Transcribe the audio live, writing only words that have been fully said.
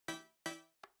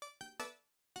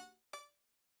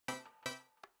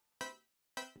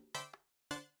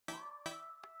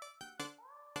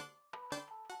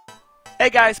Hey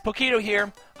guys, Pokito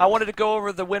here. I wanted to go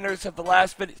over the winners of the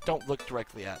last video. Don't look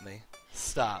directly at me.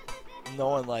 Stop. No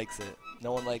one likes it.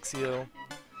 No one likes you. Not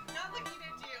looking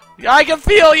at you. I can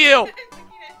feel you! Looking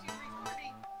at you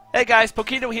recording. Hey guys,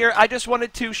 Pokito here. I just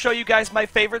wanted to show you guys my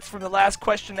favorites from the last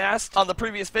question asked on the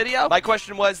previous video. My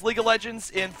question was League of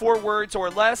Legends in 4 words or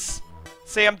less.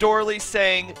 Sam Dorley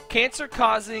saying,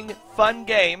 cancer-causing fun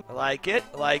game. I like it,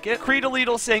 I like it.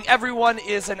 Creedaleedle saying, everyone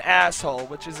is an asshole,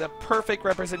 which is a perfect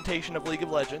representation of League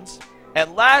of Legends.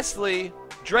 And lastly,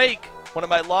 Drake, one of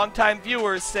my longtime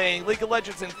viewers, saying, League of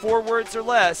Legends in 4 words or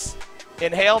less,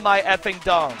 inhale my effing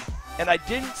dong. And I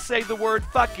didn't say the word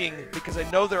fucking because I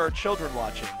know there are children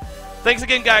watching. Thanks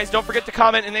again, guys. Don't forget to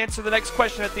comment and answer the next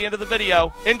question at the end of the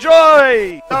video.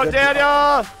 Enjoy! Oh,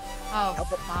 Daniel! Oh,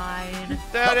 fine.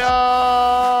 Daniel!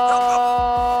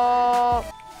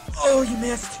 Oh, you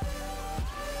missed.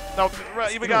 No,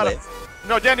 we got him.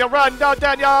 No, Daniel, run! No,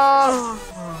 Daniel!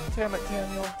 Damn it,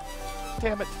 Daniel.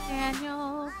 Damn it.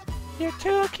 Daniel. You're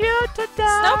too cute to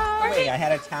die! Wait, I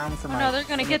had a town for Oh my... no, they're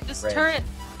gonna get this turret.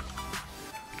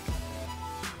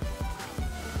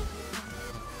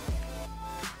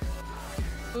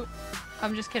 Oop.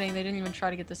 I'm just kidding, they didn't even try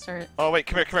to get this turret. Oh, wait,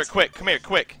 come here,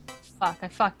 quick. Fuck, I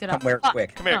fucked it up. Where Fuck.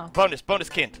 quick? Come here, Oh. bonus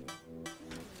kint.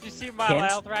 You see my Kint?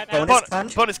 health right now? Bonus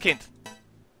kint? Bonus kint.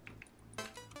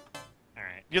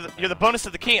 Alright. You're the bonus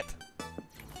of the kint.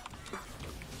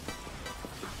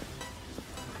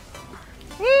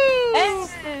 Woo!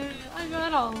 Hey, I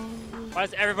got all. Why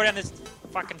does everybody on this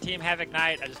fucking team have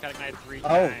Ignite? I just got Ignite 3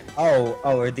 Oh, times.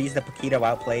 are these the Pokito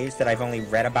outplays that I've only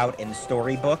read about in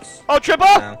storybooks? Oh, triple!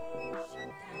 No.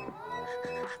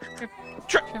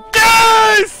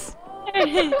 Yes!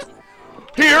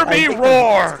 Hear me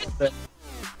roar!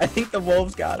 I think the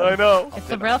wolves got him. I know. It's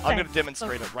a real I'm thing. gonna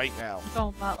demonstrate it right now.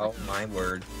 Don't bother. Oh my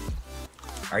word.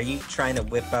 Are you trying to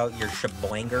whip out your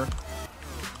shaboinger?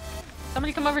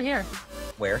 Somebody come over here.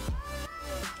 Where?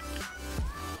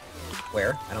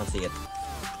 Where? I don't see it.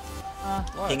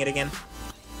 King it again.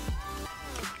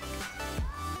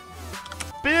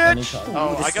 Bitch! Oh,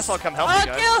 Oh, this I guess is- I'll come help you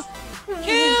guys.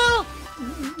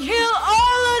 Kill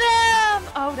all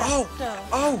of them!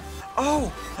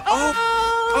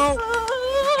 Oh,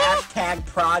 that's Hashtag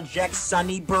Project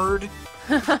Sunnybird.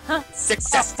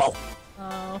 Successful.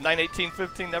 Oh.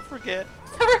 9/18/15, never forget.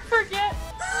 Never forget.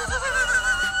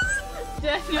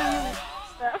 Daniel.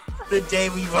 The day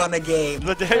we won a game.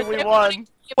 The day we won.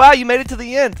 Wow, you made it to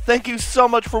the end. Thank you so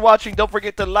much for watching. Don't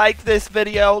forget to like this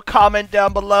video, comment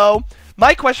down below.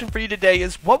 My question for you today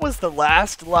is, what was the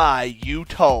last lie you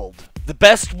told? The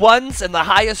best ones and the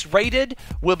highest rated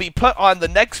will be put on the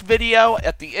next video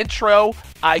at the intro.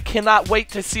 I cannot wait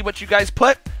to see what you guys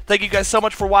put. Thank you guys so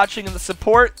much for watching and the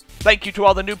support. Thank you to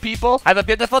all the new people. Have a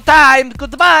beautiful time.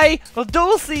 Goodbye.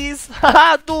 Deuces.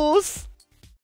 Haha, deuce.